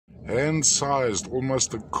hand-sized,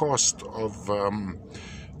 almost the cost of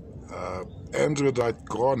andradite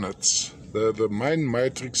garnets. The main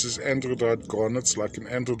matrix is andradite garnets, like an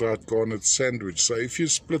andradite garnet sandwich. So if you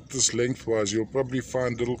split this lengthwise, you'll probably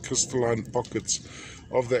find little crystalline pockets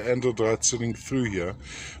of the andradite sitting through here.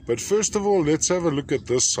 But first of all, let's have a look at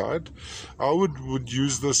this side. I would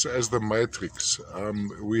use this as the matrix.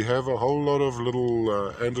 We have a whole lot of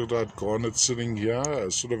little andradite garnet sitting here,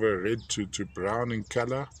 sort of a red to brown in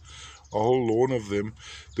color. A whole lawn of them.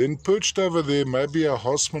 Then perched over there, maybe a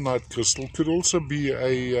haussmannite crystal. Could also be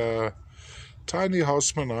a tiny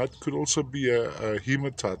haussmannite, could also be a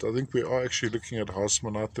hematite. I think we are actually looking at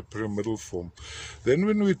haussmannite, the pyramidal form. Then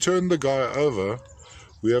when we turn the guy over,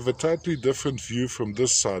 we have a totally different view from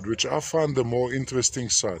this side, which I find the more interesting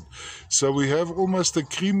side. So we have almost a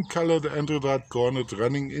cream-colored andradite garnet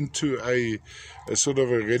running into a sort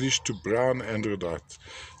of a reddish to brown andradite.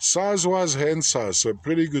 Size-wise, hand size, so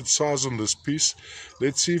pretty good size on this piece.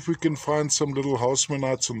 Let's see if we can find some little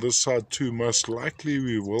haussmannites on this side too. Most likely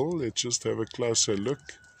we will. Let's just have a closer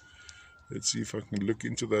look. Let's see if I can look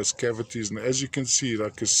into those cavities. And as you can see,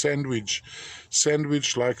 like a sandwich-like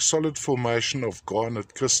solid formation of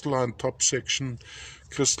garnet, crystalline top section,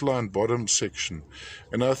 crystalline bottom section.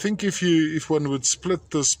 And I think if one would split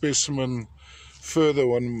the specimen further,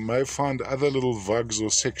 one may find other little vugs or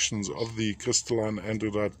sections of the crystalline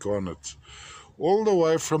andradite garnet. All the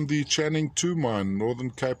way from the Channing 2 mine,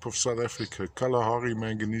 Northern Cape of South Africa, Kalahari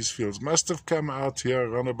manganese fields. Must have come out here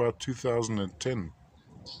around about 2010.